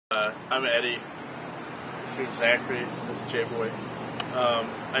I'm Eddie. This is Zachary. This is J-Boy.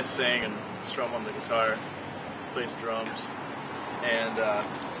 I sing and strum on the guitar, plays drums, and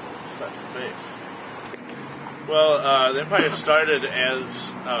slaps the bass. Well, the Empire started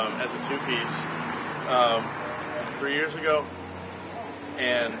as a two-piece 3 years ago,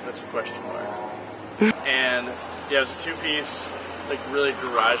 and that's a question mark. And yeah, it was a two-piece, like really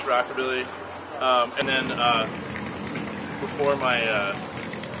garage rockabilly, and then before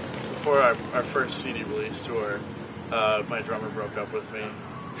our first CD release tour, my drummer broke up with me,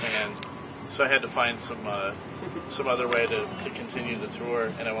 and so I had to find some other way to continue the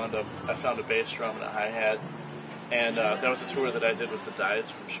tour. And I found a bass drum and a hi-hat, and that was a tour that I did with the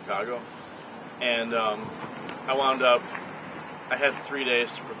Dies from Chicago. And I had 3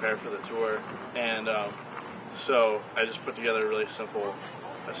 days to prepare for the tour, and so I just put together a really simple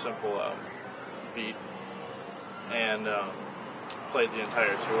beat, and played the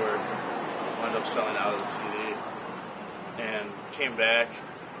entire tour, wound up selling out of the CD, and came back,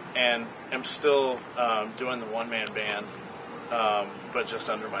 and I'm still doing the one-man band, but just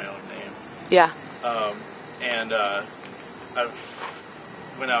under my own name. Yeah. And I've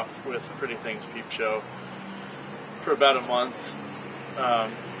went out with Pretty Things Peep Show for about a month.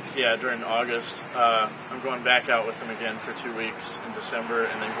 During August. I'm going back out with them again for 2 weeks in December,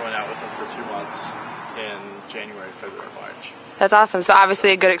 and then going out with them for 2 months in January, February, March. That's awesome. So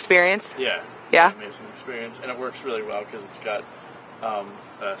obviously a good experience. Yeah. Yeah. Amazing experience, and it works really well because it's got a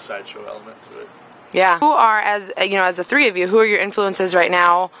sideshow element to it. Yeah. Who are, as the three of you, who are your influences right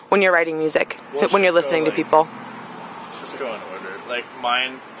now when you're writing music, when you're listening to people? Let's just go in order. Like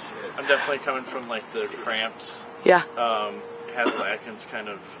mine, I'm definitely coming from like the Cramps. Yeah. Hazel Atkins kind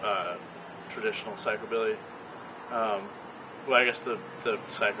of traditional psychobilly. Well, I guess the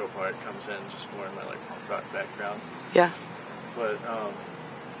psycho part comes in just more in my like punk rock background. Yeah. But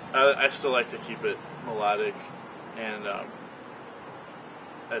I still like to keep it melodic, and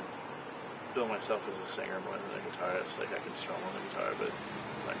I bill myself as a singer more than a guitarist. Like I can strum on the guitar, but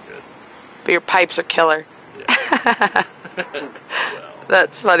I'm not good. But your pipes are killer. Yeah. Well,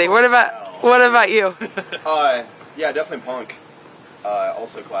 that's funny. What about you? Yeah, definitely punk.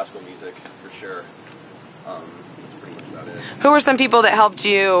 Also classical music, for sure. That's pretty much about it. Who were some people that helped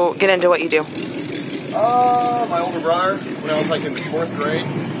you get into what you do? My older brother, when I was like in the 4th grade,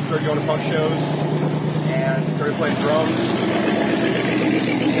 started going to punk shows and started playing drums.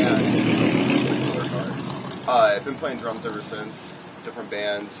 And I've been playing drums ever since. Different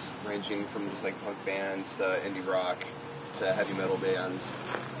bands, ranging from just like punk bands to indie rock to heavy metal bands,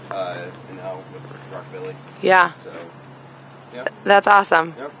 and now with rockabilly. Yeah. So, yeah. That's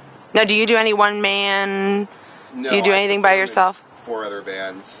awesome. Yep. Now, do you do any one man? No, do you do anything by yourself? 4 other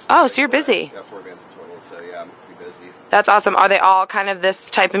bands. Oh, so you're busy. Yeah, 4 bands in total. So yeah, I'm pretty busy. That's awesome. Are they all kind of this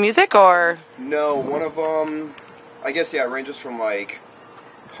type of music, or? No, one of them, I guess, yeah, it ranges from like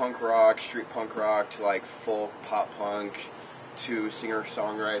punk rock, street punk rock, to like folk pop punk, to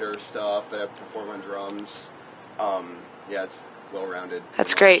singer-songwriter stuff that I perform on drums. Yeah, it's well-rounded.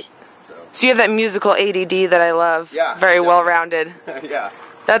 That's great. So you have that musical ADD that I love. Yeah. Very well-rounded. Yeah.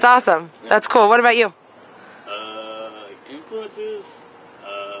 That's awesome. Yeah. That's cool. What about you? Influences,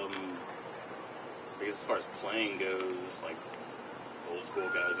 I guess as far as playing goes, like old school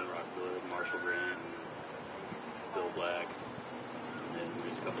guys in rockabilly, Marshall Grant, Bill Black, and then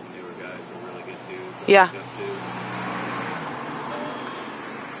there's a couple newer guys who are really good too. Yeah.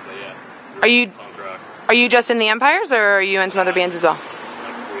 But yeah. Are you punk rock. Are you just in the Empires, or are you in some other bands as well? Like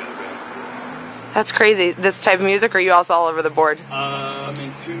 3 other bands. That's crazy. This type of music, or are you also all over the board? I'm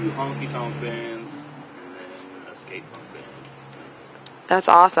in 2 honky tonk bands, and then a skate punk band. That's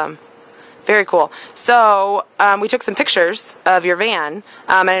awesome. Very cool. So we took some pictures of your van.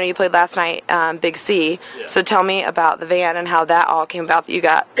 I know you played last night, Big C. Yeah. So tell me about the van and how that all came about, that you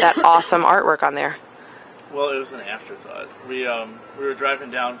got that awesome artwork on there. Well, it was an afterthought. We were driving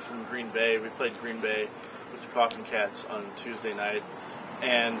down from Green Bay. We played Green Bay with the Coffin Cats on Tuesday night,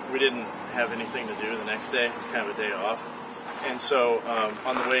 and we didn't have anything to do the next day. It was kind of a day off. And so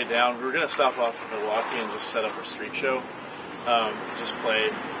on the way down, we were going to stop off in Milwaukee and just set up a street show, just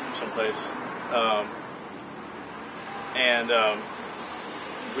play someplace.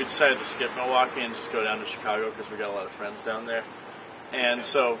 We decided to skip Milwaukee and just go down to Chicago because we got a lot of friends down there. And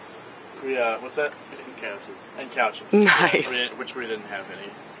so we, what's that? And couches. Nice. Which we didn't have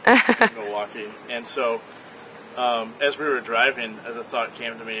any in Milwaukee. And so as we were driving, the thought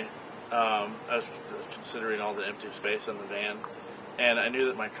came to me, I was considering all the empty space in the van, and I knew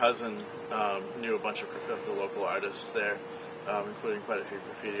that my cousin knew a bunch of the local artists there, including quite a few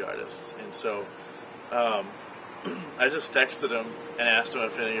graffiti artists. And so I just texted him and asked him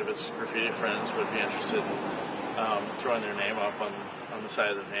if any of his graffiti friends would be interested in throwing their name up on the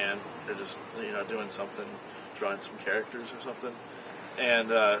side of the van. They're just, doing something, drawing some characters or something. And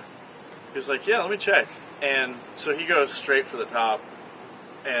he was like, yeah, let me check. And so he goes straight for the top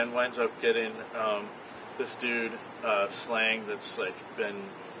and winds up getting this dude, Slang, that's like been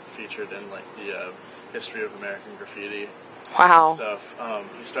featured in like the history of American graffiti. Wow. Stuff.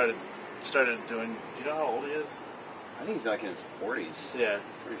 He started doing. Do you know how old he is? I think he's like in his 40s. Yeah,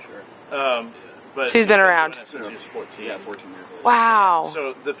 Pretty sure. but So he's been around doing it since he was 14. Yeah, 14 years old. Wow.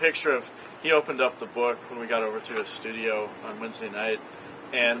 So the picture of he opened up the book when we got over to his studio on Wednesday night,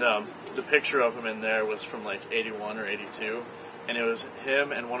 and the picture of him in there was from like 81 or 82, and it was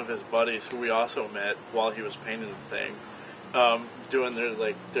him and one of his buddies who we also met while he was painting the thing, doing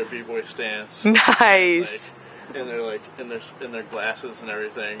their b-boy stance. Nice. And they're like in their glasses and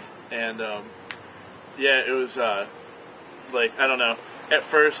everything, and yeah, it was like, I don't know. At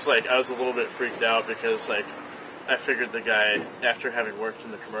first, like, I was a little bit freaked out because like I figured the guy, after having worked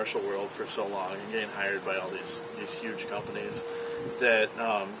in the commercial world for so long and getting hired by all these huge companies, that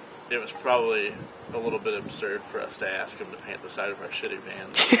it was probably a little bit absurd for us to ask him to paint the side of our shitty van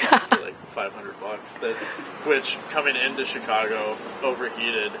for like $500. That, which coming into Chicago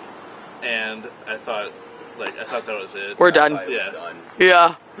overheated, and I thought that was it. We're done. It was Yeah. done.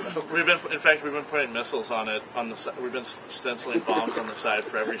 Yeah. We've been putting missiles on it on the side. We've been stenciling bombs on the side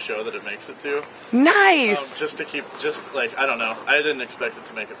for every show that it makes it to. Nice. Just to keep, like, I don't know. I didn't expect it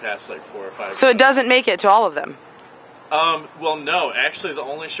to make it past like 4 or 5. So it doesn't make it to all of them. Well, no. Actually, the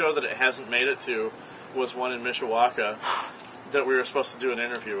only show that it hasn't made it to was one in Mishawaka that we were supposed to do an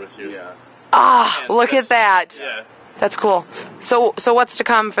interview with you. Yeah. Ah, And look at that. Yeah. That's cool. So what's to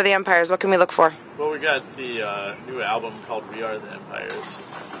come for the Empires? What can we look for? Well, we got the new album called We Are the Empires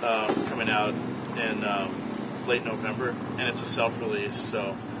coming out in late November, and it's a self-release,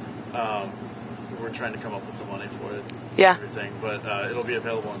 so we're trying to come up with the money for it. Yeah. And everything, but it'll be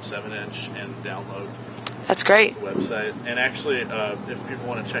available on 7-inch and download That's great. the website. And actually, if people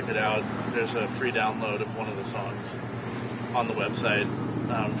want to check it out, there's a free download of one of the songs on the website.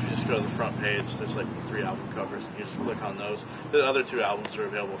 If you just go to the front page, there's like the 3 album covers, and you just click on those. The other 2 albums are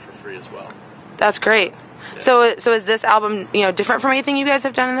available for free as well. That's great. Yeah. So is this album, different from anything you guys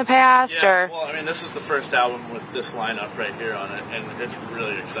have done in the past, Yeah, or? well, I mean, this is the first album with this lineup right here on it, and it's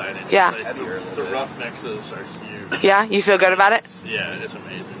really exciting. Yeah. Like, Heavier than the that. rough mixes are huge. Yeah, you feel good about it? Yeah, it's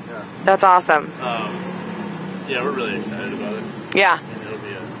amazing. Yeah. That's awesome. Yeah, we're really excited about it. Yeah. And it'll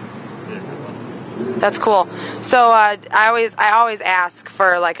be a good one. That's cool. So I always ask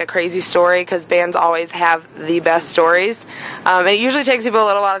for like a crazy story because bands always have the best stories. And it usually takes people a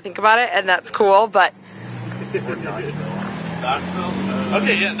little while to think about it, and that's cool. But Knoxville?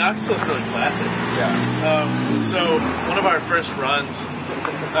 Okay, yeah, Knoxville's really classic. Yeah. So one of our first runs,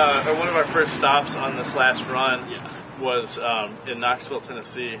 or one of our first stops on this last run was in Knoxville,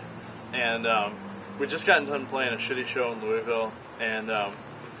 Tennessee. And we just gotten done playing a shitty show in Louisville. And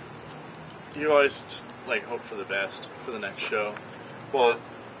you always just like hope for the best for the next show. Well,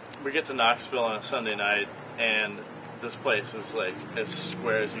 we get to Knoxville on a Sunday night, and this place is like as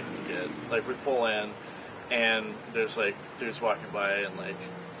square as you can get. Like, we pull in, and there's like dudes walking by in like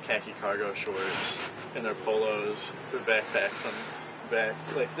khaki cargo shorts and their polos, their backpacks on backs.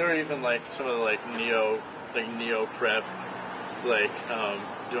 Like, there were even like some of the like neo prep, like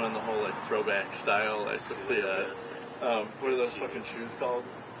doing the whole like throwback style, like with the what are those fucking shoes called?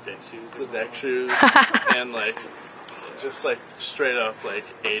 Deck shoes. The deck shoes, and like just like straight up like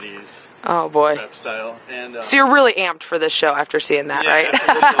 80s oh boy. prep style. And So you're really amped for this show after seeing that, yeah, right?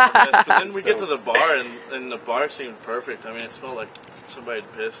 but then we get to the bar, and the bar seemed perfect. I mean, it smelled like somebody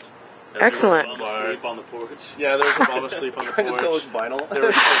had pissed. Excellent. Everywhere in the Bum bar. asleep on the porch. Yeah, there was a bum asleep on the Trying to sell porch. his vinyl. There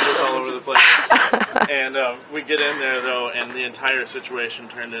were stickers all over the place. And we get in there, though, and the entire situation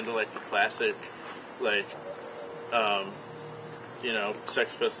turned into, like, the classic, like,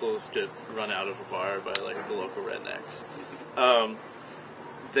 Sex Pistols get run out of a bar by, like, the local rednecks.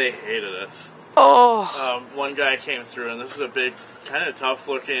 They hated us. Oh. One guy came through, and this is a big, kind of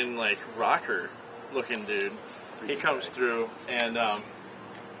tough-looking, like, rocker-looking dude. He comes through, and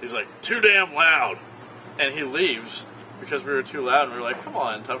he's like, too damn loud. And he leaves because we were too loud, and we were like, come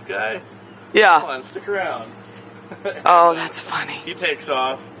on, tough guy. Come Yeah. on, stick around. Oh, that's funny. He takes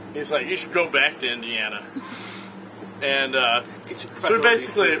off. He's like, you should go back to Indiana. And so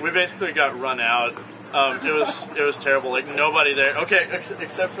we basically got run out. It was terrible. Like, nobody there. Okay,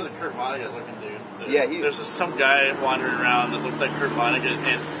 except for the Kurt Vonnegut looking dude. Yeah, There's just some guy wandering around that looked like Kurt Vonnegut,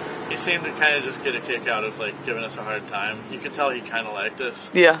 and he seemed to kind of just get a kick out of like giving us a hard time. You could tell he kind of liked us.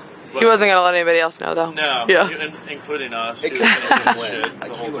 Yeah. He wasn't gonna let anybody else know, though. No, Yeah. including us. It He was gonna give went. shit the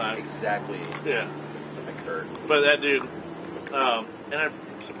Like, whole he looked time. exactly Yeah, like Kurt. but that dude, and I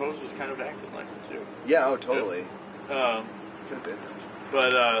suppose was kind of acting like him too. Yeah, oh, totally. Um, Could have been.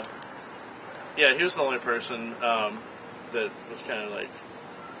 but yeah, he was the only person that was kind of like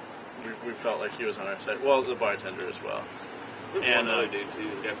we felt like he was on our side. Well, the bartender as well. There's And, one other dude too,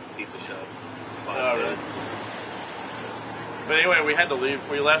 the guy from the pizza shop. Oh, really? But anyway, we had to leave.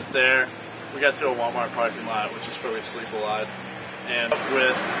 We left there. We got to a Walmart parking lot, which is where we sleep a lot. And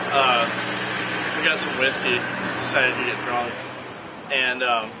with we got some whiskey. Just decided to get drunk, and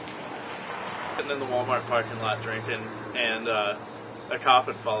sitting in the Walmart parking lot drinking, and a cop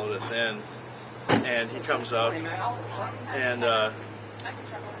had followed us in, and he comes up, and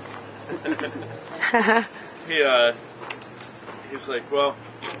he's like, well,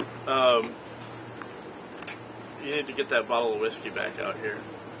 you need to get that bottle of whiskey back out here.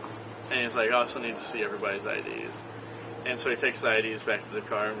 And he's like, I also need to see everybody's IDs. And so he takes the IDs back to the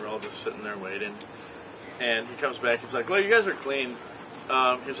car, and we're all just sitting there waiting. And he comes back, he's like, well, you guys are clean.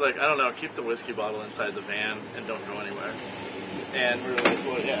 He's like, I don't know, keep the whiskey bottle inside the van and don't go anywhere. And we were like,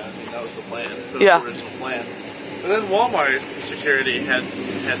 well, yeah, I mean, that was the plan. That was the original plan. But then Walmart security had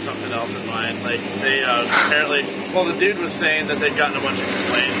something else in mind. Like, they apparently, well, the dude was saying that they'd gotten a bunch of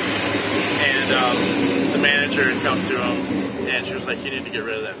complaints, and the manager had come to him, and she was like, you need to get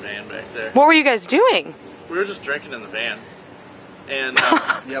rid of that van back there. What were you guys doing? We were just drinking in the van. And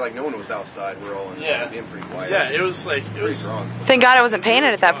Yeah, like no one was outside. We were all in being pretty quiet. yeah, it was like, it Pretty was, drunk. Thank God it wasn't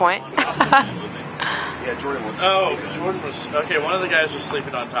painted at that point. Yeah, Jordan was. Jordan was, okay, one of the guys was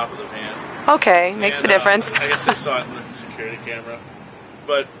sleeping on top of the van. Okay, makes a And, difference. I guess they saw it in the security camera.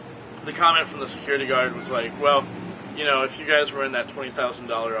 But the comment from the security guard was like, well, you know, if you guys were in that $20,000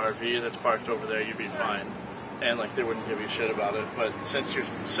 RV that's parked over there, you'd be fine. And, like, they wouldn't give you shit about it. But since you're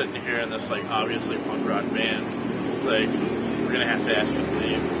sitting here in this, like, obviously punk rock van, like, we're going to have to ask you to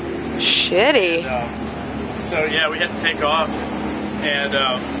leave. Shitty. So, yeah, we had to take off. And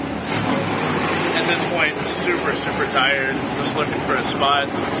at this point, super, super tired, just looking for a spot.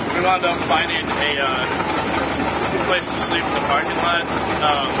 We wound up finding a place to sleep in the parking lot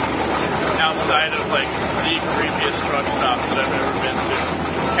outside of, like, the creepiest truck stop that I've ever been to.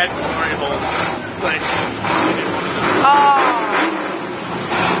 Had glory holes. Like,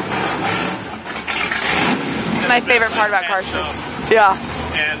 This is my favorite part about car shows. Yeah.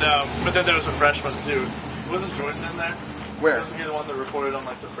 And, but then there was a fresh one, too. Wasn't Jordan in there? Where? Wasn't he the one that reported on,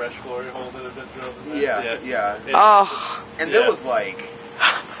 like, the fresh glory hole that had been drilled in there? Yeah. Oh. And there was like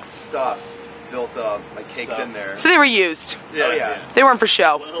stuff built up, like caked in there. So they were used. Yeah, Oh, yeah. They weren't for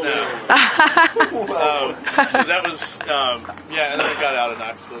show. So that was, and then we got out of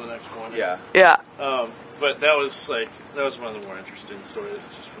Knoxville the next morning. Yeah. Yeah. But that was one of the more interesting stories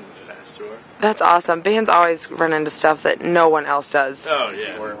just from the past tour. That's awesome. Bands always run into stuff that no one else does. Oh,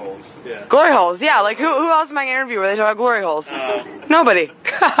 yeah. Glory holes. Yeah. Glory holes, yeah. Like who else am I gonna interview where they talk about glory holes? Nobody.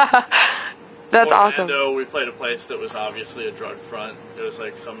 That's awesome. Orlando, we played a place that was obviously a drug front. There was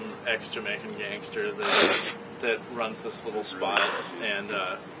like some ex-Jamaican gangster that runs this little spot, and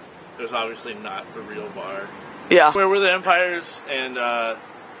it was obviously not a real bar. Yeah. Where were the Empires? And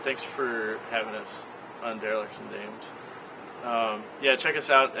thanks for having us on Derelicts and Dames. Check us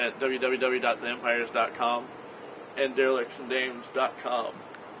out at www.theempires.com and derelictsanddames.com.